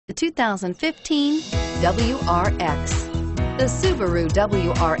The 2015 WRX. The Subaru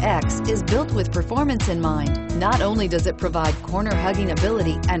WRX is built with performance in mind. Not only does it provide corner-hugging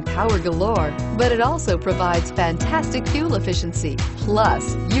ability and power galore, but it also provides fantastic fuel efficiency.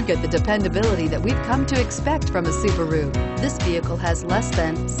 Plus, you get the dependability that we've come to expect from a Subaru. This vehicle has less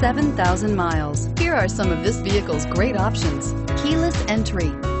than 7,000 miles. Here are some of this vehicle's great options: keyless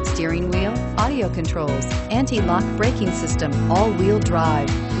entry, steering wheel audio controls, anti-lock braking system, all-wheel drive,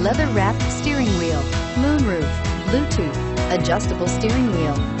 leather-wrapped steering wheel, moonroof, Bluetooth, adjustable steering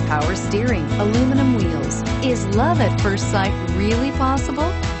wheel, power steering, aluminum wheels. Is love at first sight really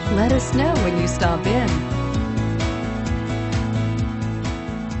possible? Let us know when you stop in.